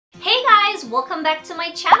guys, welcome back to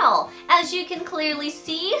my channel. As you can clearly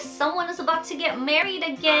see, someone is about to get married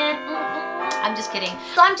again. I'm just kidding.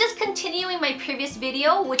 So I'm just continuing my previous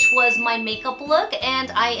video, which was my makeup look,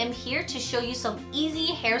 and I am here to show you some easy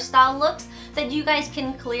hairstyle looks that you guys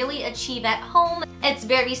can clearly achieve at home. It's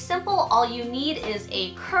very simple. All you need is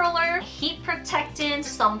a curler, heat protectant,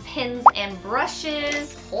 some pins and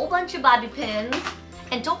brushes, a whole bunch of bobby pins,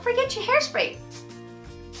 and don't forget your hairspray.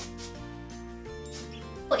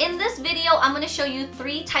 So in this video, I'm going to show you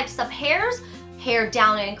 3 types of hairs: hair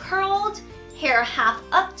down and curled, hair half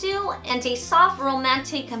updo, and a soft,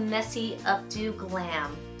 romantic, messy updo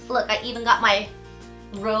glam. Look, I even got my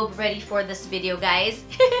robe ready for this video, guys.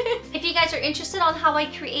 If you guys are interested on how I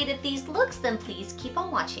created these looks, then please keep on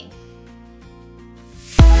watching.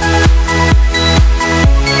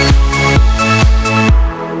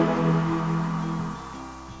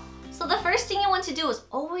 So the first thing you want to do is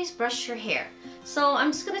always brush your hair. So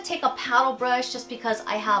I'm just going to take a paddle brush just because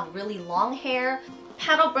I have really long hair.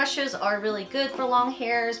 Paddle brushes are really good for long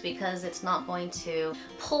hairs because it's not going to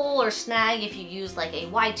pull or snag if you use like a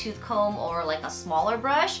wide tooth comb or like a smaller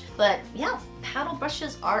brush. But yeah, paddle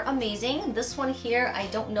brushes are amazing. This one here, I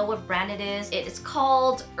don't know what brand it is. It is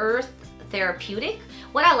called Therapeutic.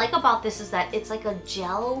 What I like about this is that it's like a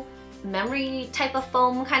gel memory type of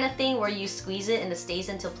foam kind of thing where you squeeze it and it stays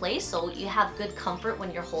into place, so you have good comfort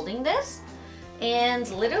when you're holding this. And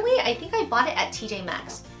literally, I think I bought it at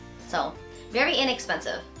TJMAXX. So very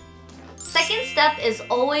inexpensive. Second step is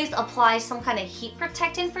always apply some kind of heat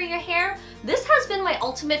protectant for your hair. This has been my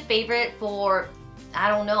ultimate favorite for, I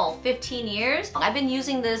don't know, 15 years. I've been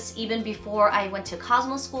using this even before I went to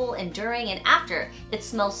Cosmo school, and during and after. It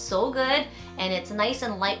smells so good, and it's nice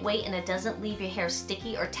and lightweight, and it doesn't leave your hair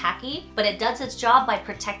sticky or tacky, but it does its job by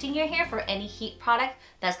protecting your hair for any heat product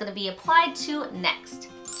that's going to be applied to next.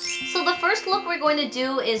 So the first look we're going to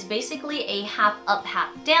do is basically a half up,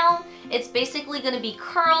 half down. It's basically going to be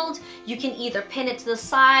curled. You can either pin it to the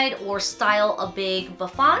side or style a big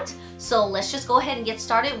bouffant. So let's just go ahead and get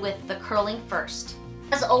started with the curling first.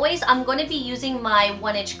 As always, I'm going to be using my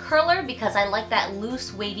 1-inch curler because I like that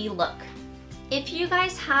loose, wavy look. If you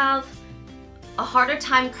guys have a harder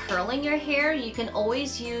time curling your hair, you can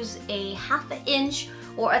always use a 1/2 inch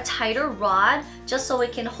or a tighter rod just so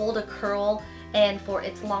it can hold a curl and for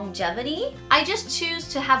its longevity. I just choose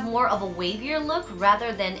to have more of a wavier look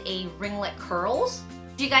rather than a ringlet curls.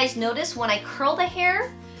 Do you guys notice when I curl the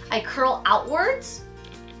hair, I curl outwards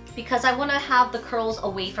because I want to have the curls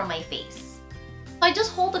away from my face. I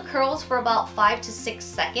just hold the curls for about 5 to 6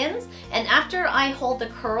 seconds, and after I hold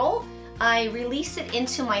the curl, I release it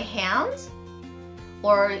into my hand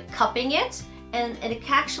or cupping it, and it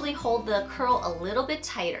can actually hold the curl a little bit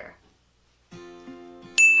tighter.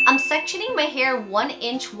 I'm sectioning my hair 1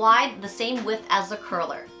 inch wide, the same width as the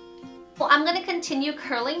curler. Well, I'm going to continue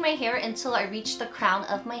curling my hair until I reach the crown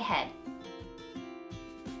of my head.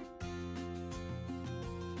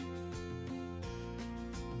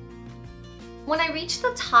 When I reach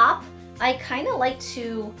the top, I kind of like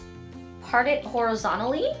to part it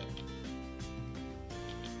horizontally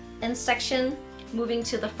and section moving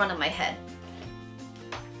to the front of my head.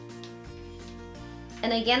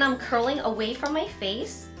 And again, I'm curling away from my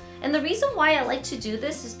face. And the reason why I like to do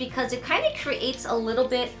this is because it kind of creates a little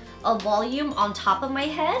bit of volume on top of my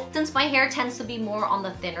head. Since my hair tends to be more on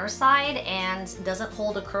the thinner side and doesn't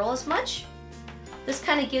hold a curl as much, this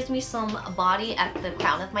kind of gives me some body at the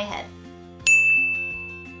crown of my head.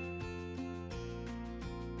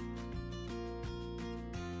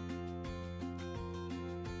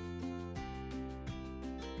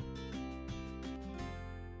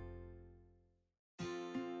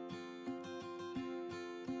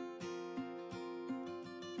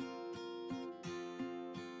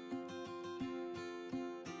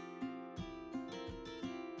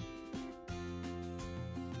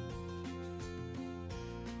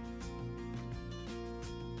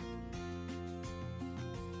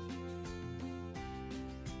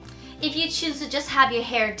 If you choose to just have your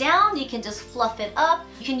hair down, you can just fluff it up.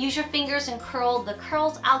 You can use your fingers and curl the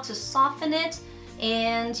curls out to soften it,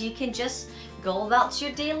 and you can just go about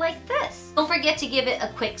your day like this. Don't forget to give it a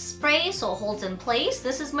quick spray so it holds in place.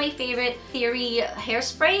 This is my favorite Theory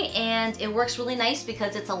hairspray, and it works really nice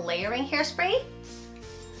because it's a layering hairspray.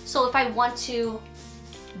 So if I want to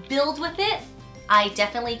build with it, I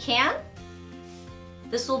definitely can.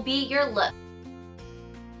 This will be your look.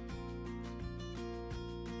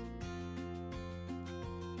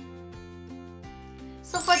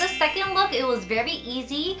 So for the second look, it was very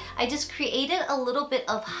easy. I just created a little bit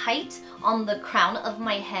of height on the crown of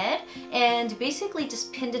my head and basically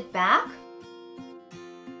just pinned it back.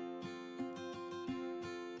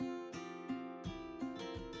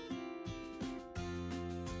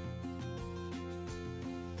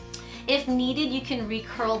 If needed, you can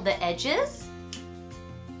recurl the edges.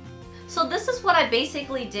 So this is what I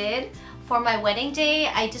basically did for my wedding day.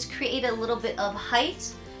 I just created a little bit of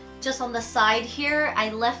height just on the side here. I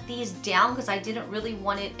left these down because I didn't really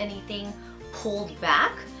want anything pulled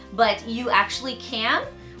back, but you actually can.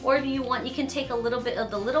 Or if you want, you can take a little bit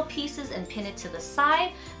of the little pieces and pin it to the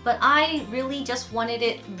side. But I really just wanted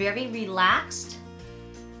it very relaxed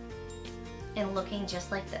and looking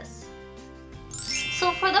just like this.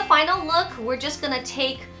 So for the final look, we're just gonna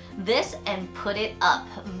take this and put it up.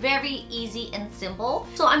 Very easy and simple.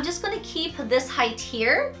 So I'm just gonna keep this height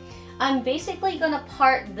here. I'm basically gonna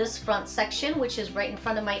part this front section, which is right in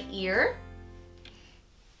front of my ear.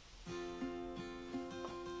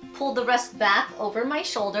 Pull the rest back over my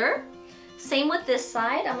shoulder. Same with this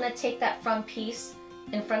side. I'm gonna take that front piece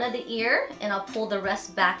in front of the ear and I'll pull the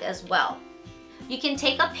rest back as well. You can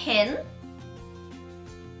take a pin.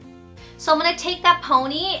 So I'm gonna take that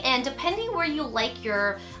pony, and depending where you like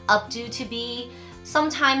your updo to be,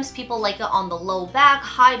 sometimes people like it on the low back,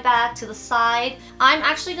 high back, to the side. I'm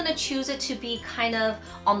actually gonna choose it to be kind of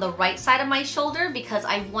on the right side of my shoulder because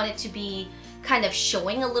I want it to be kind of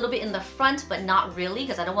showing a little bit in the front, but not really,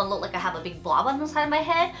 because I don't want to look like I have a big blob on the side of my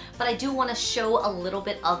head, but I do want to show a little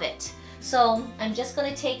bit of it. So I'm just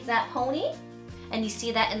going to take that pony, and you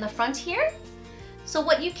see that in the front here. So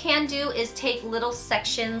what you can do is take little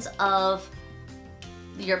sections of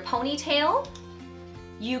your ponytail.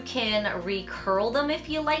 You can recurl them if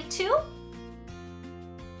you like to.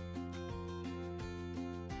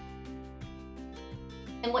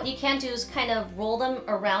 And what you can do is kind of roll them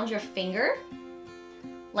around your finger,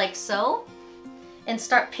 like so, and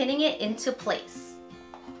start pinning it into place.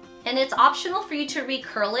 And it's optional for you to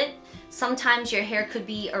recurl it. Sometimes your hair could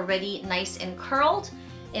be already nice and curled.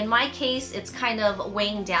 In my case, it's kind of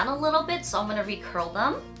weighing down a little bit, so I'm gonna recurl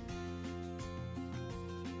them.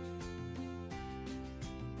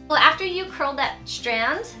 Well, after you curl that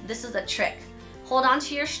strand, this is a trick. Hold on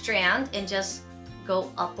to your strand and just go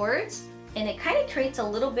upwards. And it kind of creates a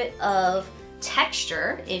little bit of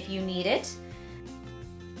texture if you need it.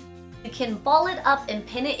 You can ball it up and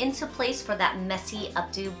pin it into place for that messy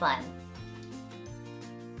updo bun.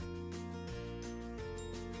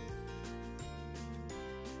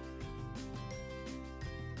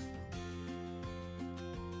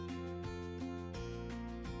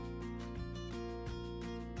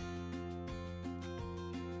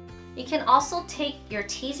 You can also take your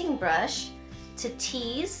teasing brush to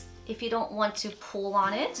tease if you don't want to pull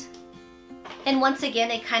on it. And once again,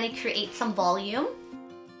 it kind of creates some volume.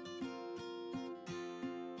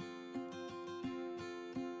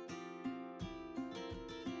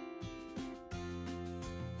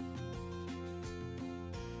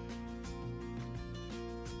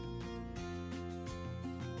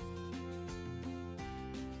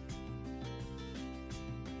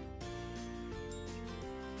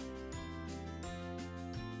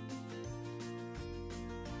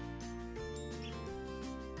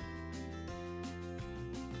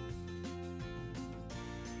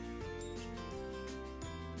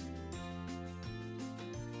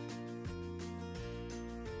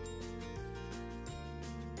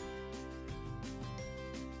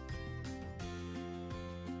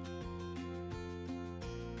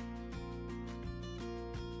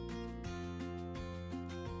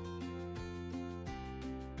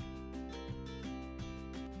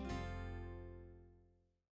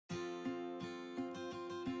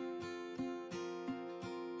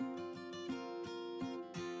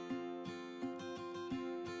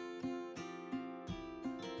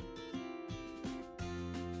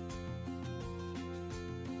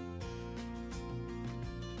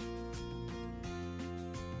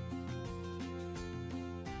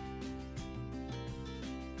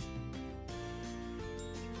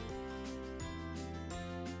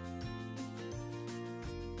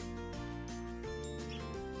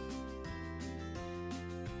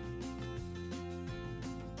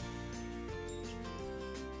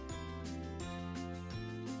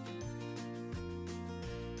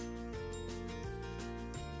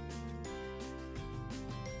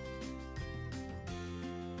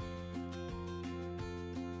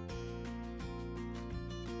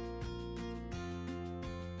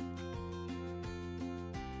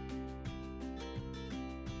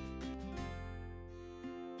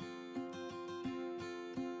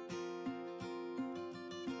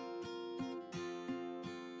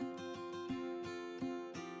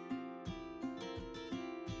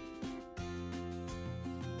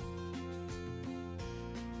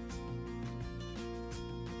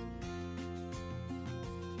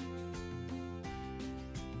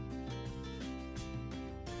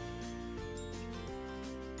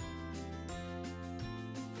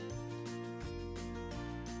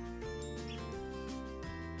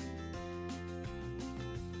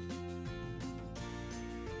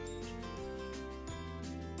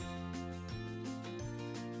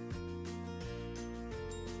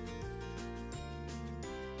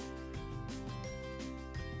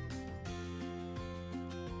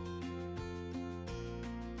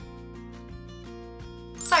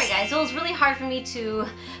 Sorry guys, it was really hard for me to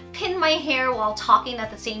pin my hair while talking at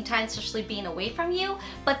the same time, especially being away from you.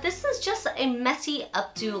 But this is just a messy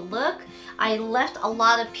updo look. I left a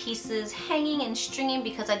lot of pieces hanging and stringing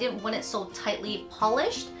because I didn't want it so tightly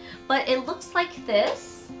polished. But it looks like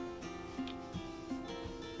this.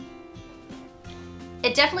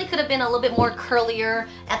 It definitely could have been a little bit more curlier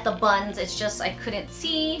at the buns. It's just I couldn't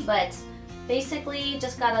see, but basically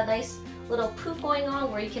just got a nice little poof going on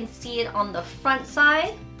where you can see it on the front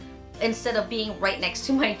side instead of being right next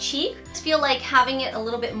to my cheek. I feel like having it a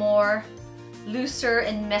little bit more looser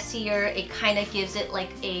and messier, it kind of gives it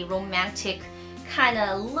like a romantic kind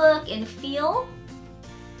of look and feel.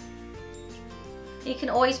 You can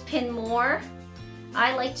always pin more.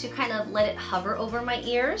 I like to kind of let it hover over my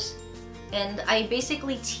ears. And I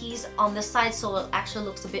basically tease on this side so it actually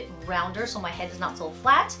looks a bit rounder so my head is not so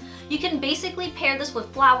flat. You can basically pair this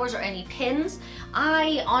with flowers or any pins.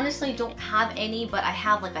 I honestly don't have any, but I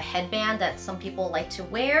have like a headband that some people like to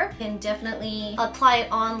wear. You can definitely apply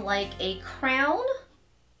it on like a crown.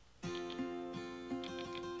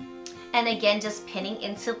 And again, just pinning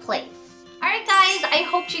into place. Alright guys, I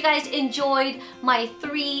hope you guys enjoyed my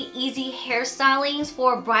 3 easy hairstylings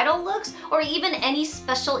for bridal looks or even any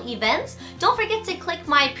special events. Don't forget to click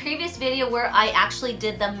my previous video where I actually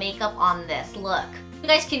did the makeup on this look. You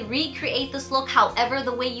guys can recreate this look however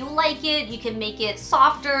the way you like it. You can make it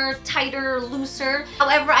softer, tighter, looser.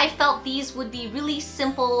 However, I felt these would be really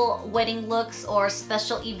simple wedding looks or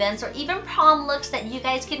special events or even prom looks that you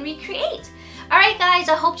guys can recreate. Alright guys,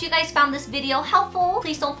 I hope you guys found this video helpful.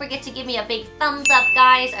 Please don't forget to give me a big thumbs up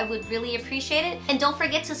guys. I would really appreciate it. And don't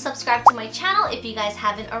forget to subscribe to my channel if you guys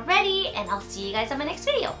haven't already. And I'll see you guys on my next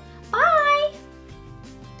video. Bye!